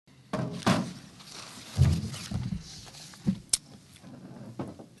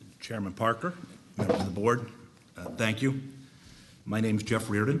Chairman Parker, members of the board, thank you. My name is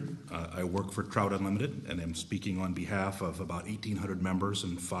JeffReardon. I work for Trout Unlimited, and I'm speaking on behalf of about 1,800 members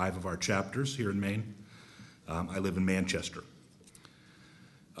and 5 of our chapters here in Maine. I live in Manchester.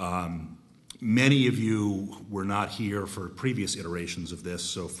 Many of you were not here for previous iterations of this,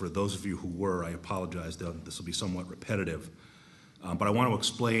 so for those of you who were, I apologize. This will be somewhat repetitive. But I want to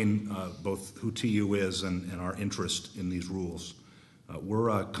explain both who TU is and our interest in these rules. We're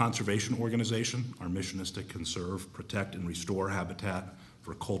a conservation organization. Our mission is to conserve, protect, and restore habitat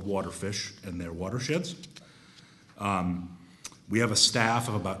for cold water fish and their watersheds. We have a staff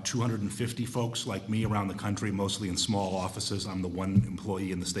of about 250 folks like me around the country, mostly in small offices. I'm the one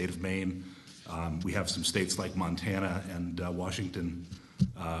employee in the state of Maine. We have some states like Montana and Washington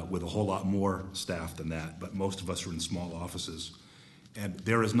with a whole lot more staff than that, but most of us are in small offices. And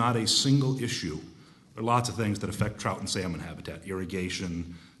there is not a single issue. There are lots of things that affect trout and salmon habitat,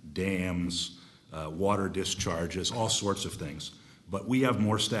 irrigation, dams, water discharges, all sorts of things. But we have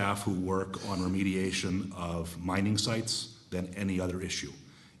more staff who work on remediation of mining sites than any other issue.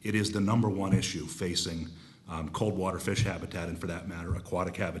 It is the #1 issue facing cold water fish habitat, and for that matter,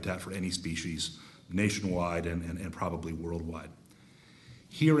 aquatic habitat for any species, nationwide and probably worldwide.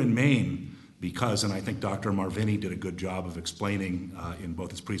 Here in Maine, because, and I think Dr. Marvini did a good job of explaining in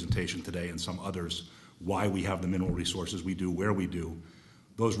both his presentation today and some others, why we have the mineral resources we do, where we do.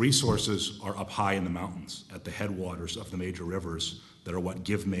 Those resources are up high in the mountains at the headwaters of the major rivers that are what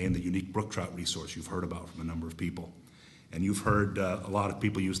give Maine the unique brook trout resource you've heard about from a number of people. And you've heard a lot of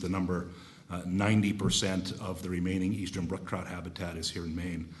people use the number 90% of the remaining eastern brook trout habitat is here in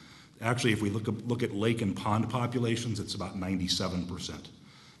Maine. Actually, if we look at lake and pond populations, it's about 97%.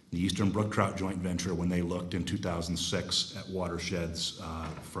 The Eastern Brook Trout Joint Venture, when they looked in 2006 at watersheds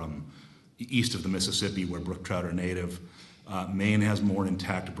from east of the Mississippi where brook trout are native, Maine has more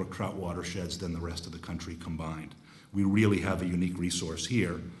intact brook trout watersheds than the rest of the country combined. We really have a unique resource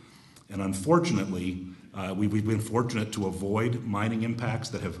here. And unfortunately, we've been fortunate to avoid mining impacts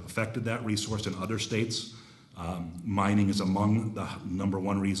that have affected that resource in other states. Mining is among the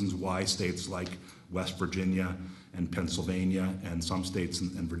 #1 reasons why states like West Virginia and Pennsylvania and some states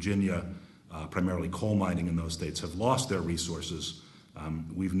in Virginia, primarily coal mining in those states, have lost their resources.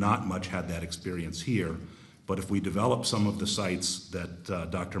 We've not much had that experience here, but if we develop some of the sites that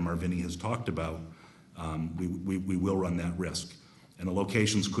Dr. Marvini has talked about, we will run that risk. And the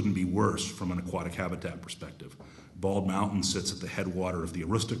locations couldn't be worse from an aquatic habitat perspective. Bald Mountain sits at the headwater of the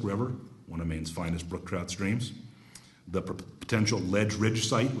Aroostook River, one of Maine's finest brook trout streams. The potential Ledge Ridge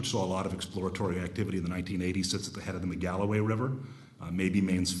site, which saw a lot of exploratory activity in the 1980s, sits at the head of the McGalloway River, maybe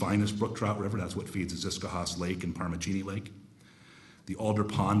Maine's finest brook trout river. That's what feeds Ziskahas Lake and Parmacini Lake. The Alder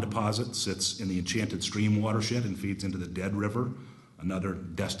Pond deposit sits in the Enchanted Stream watershed and feeds into the Dead River, another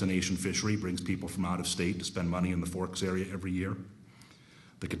destination fishery, brings people from out of state to spend money in the Forks area every year.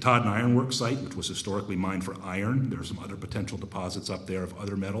 The Katahdin Ironworks site, which was historically mined for iron, there are some other potential deposits up there of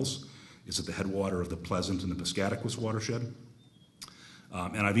other metals, is at the headwater of the Pleasant and the Piscataquis watershed.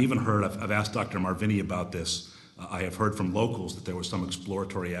 And I've even heard, I've asked Dr. Marvini about this, I have heard from locals that there was some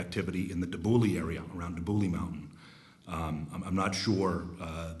exploratory activity in the Dabooley area around Dabooley Mountain. I'm not sure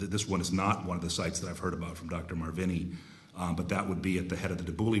that this one is not one of the sites that I've heard about from Dr. Marvini, but that would be at the head of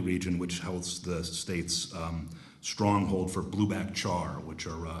the Dabooley region, which holds the state's stronghold for blueback char, which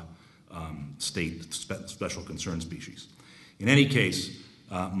are state special concern species. In any case,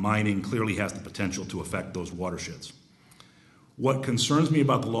 mining clearly has the potential to affect those watersheds. What concerns me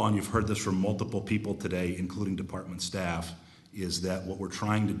about the law, and you've heard this from multiple people today, including department staff, is that what we're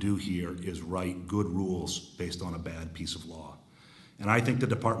trying to do here is write good rules based on a bad piece of law. And I think the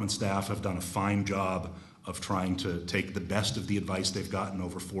department staff have done a fine job of trying to take the best of the advice they've gotten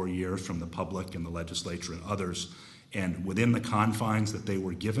over 4 years from the public and the legislature and others, and within the confines that they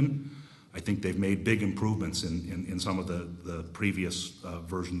were given, I think they've made big improvements in some of the previous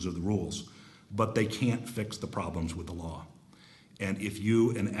versions of the rules. But they can't fix the problems with the law. And if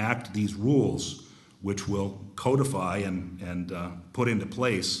you enact these rules, which will codify and put into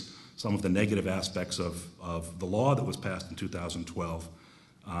place some of the negative aspects of the law that was passed in 2012,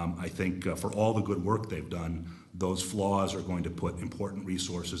 I think for all the good work they've done, those flaws are going to put important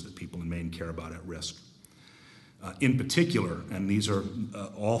resources that people in Maine care about at risk. In particular, and these are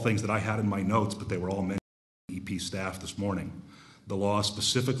all things that I had in my notes, but they were all mentioned by EP staff this morning, the law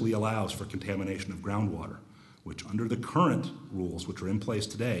specifically allows for contamination of groundwater, which under the current rules, which are in place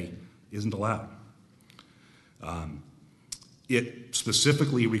today, isn't allowed. It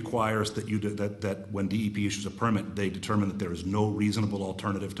specifically requires that when DEP issues a permit, they determine that there is no reasonable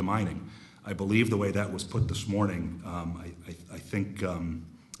alternative to mining. I believe the way that was put this morning, I think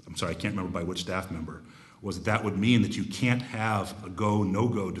I'm sorry, I can't remember by which staff member, was that would mean that you can't have a go,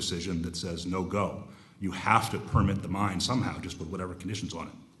 no-go decision that says no go. You have to permit the mine somehow, just with whatever conditions on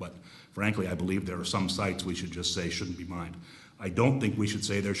it. But frankly, I believe there are some sites we should just say shouldn't be mined. I don't think we should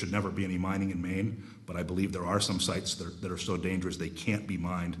say there should never be any mining in Maine, but I believe there are some sites that are so dangerous they can't be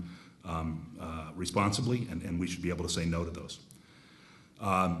mined responsibly, and we should be able to say no to those.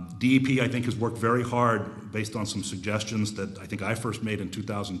 DEP, I think, has worked very hard based on some suggestions that I think I first made in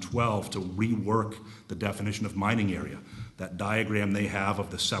 2012 to rework the definition of mining area. That diagram they have of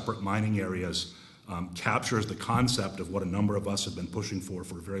the separate mining areas captures the concept of what a number of us have been pushing for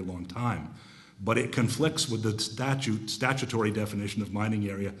a very long time. But it conflicts with the statutory definition of mining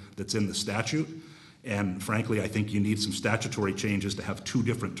area that's in the statute. And frankly, I think you need some statutory changes to have two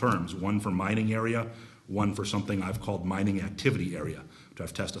different terms, one for mining area, one for something I've called mining activity area, which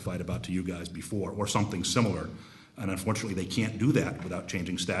I've testified about to you guys before, or something similar. And unfortunately, they can't do that without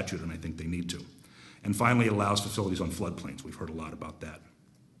changing statute, and I think they need to. And finally, it allows facilities on floodplains. We've heard a lot about that.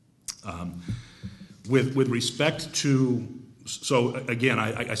 With respect to, so again,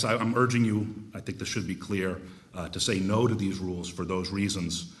 I'm urging you, I think this should be clear, to say no to these rules for those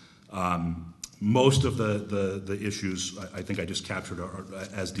reasons. Most of the issues, I think I just captured, are,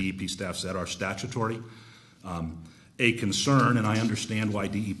 as DEP staff said, are statutory. A concern, and I understand why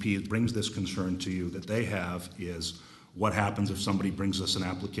DEP brings this concern to you that they have, is what happens if somebody brings us an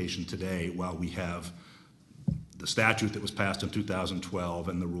application today while we have the statute that was passed in 2012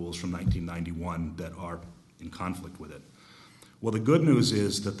 and the rules from 1991 that are in conflict with it. Well, the good news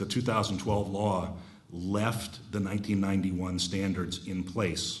is that the 2012 law left the 1991 standards in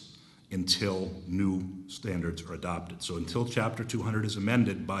place until new standards are adopted. So until Chapter 200 is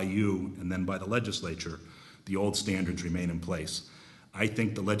amended by you and then by the legislature, the old standards remain in place. I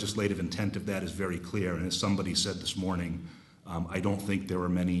think the legislative intent of that is very clear, and as somebody said this morning, I don't think there are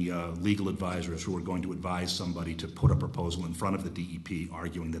many legal advisors who are going to advise somebody to put a proposal in front of the DEP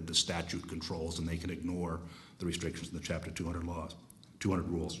arguing that the statute controls and they can ignore the restrictions in the Chapter 200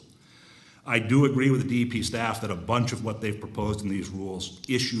 rules. I do agree with the DEP staff that a bunch of what they've proposed in these rules,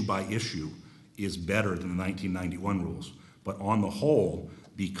 issue by issue, is better than the 1991 rules. But on the whole,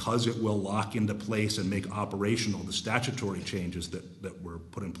 because it will lock into place and make operational the statutory changes that were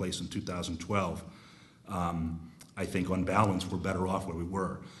put in place in 2012, I think on balance we're better off where we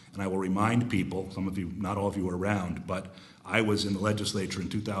were. And I will remind people, some of you, not all of you were around, but I was in the legislature in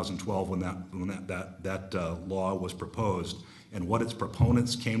 2012 when that law was proposed. And what its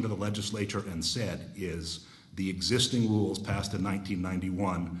proponents came to the legislature and said is the existing rules passed in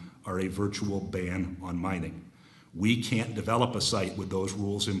 1991 are a virtual ban on mining. We can't develop a site with those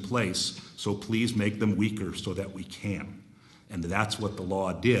rules in place, so please make them weaker so that we can. And that's what the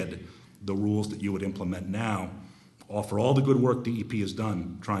law did. The rules that you would implement now, for all the good work DEP has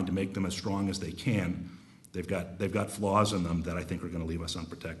done trying to make them as strong as they can, they've got flaws in them that I think are going to leave us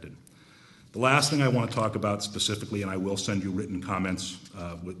unprotected. The last thing I want to talk about specifically, and I will send you written comments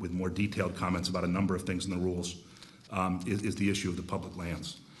with more detailed comments about a number of things in the rules, is the issue of the public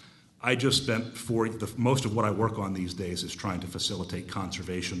lands. I just spent most of what I work on these days is trying to facilitate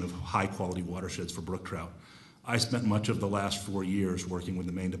conservation of high-quality watersheds for brook trout. I spent much of the last 4 years working with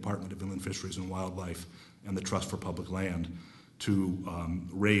the Maine Department of Inland Fisheries and Wildlife and the Trust for Public Land to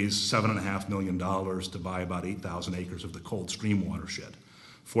raise $7.5 million to buy about 8,000 acres of the Cold Stream watershed.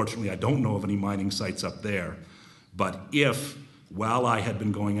 Fortunately, I don't know of any mining sites up there, but if, while I had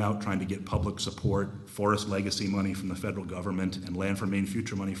been going out trying to get public support, forest legacy money from the federal government, and Land for Maine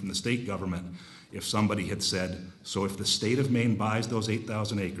Future money from the state government, if somebody had said, so if the state of Maine buys those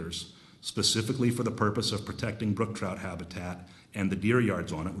 8,000 acres, specifically for the purpose of protecting brook trout habitat and the deer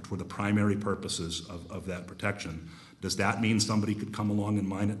yards on it, which were the primary purposes of that protection, does that mean somebody could come along and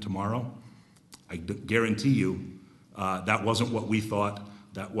mine it tomorrow? I guarantee you that wasn't what we thought.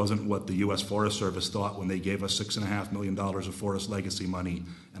 That wasn't what the U.S. Forest Service thought when they gave us $6.5 million of forest legacy money,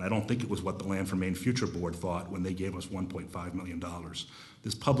 and I don't think it was what the Land for Maine Future Board thought when they gave us $1.5 million.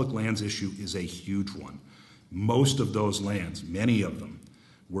 This public lands issue is a huge one. Most of those lands, many of them,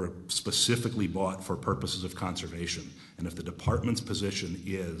 were specifically bought for purposes of conservation, and if the department's position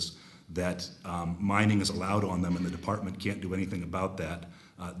is that mining is allowed on them and the department can't do anything about that,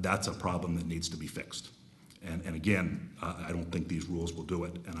 that's a problem that needs to be fixed. And again, I don't think these rules will do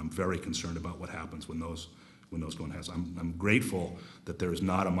it, and I'm very concerned about what happens when those go in. I'm grateful that there is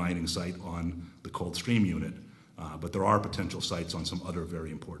not a mining site on the Cold Stream unit, but there are potential sites on some other very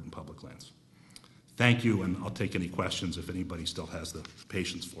important public lands. Thank you, and I'll take any questions if anybody still has the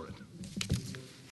patience for it.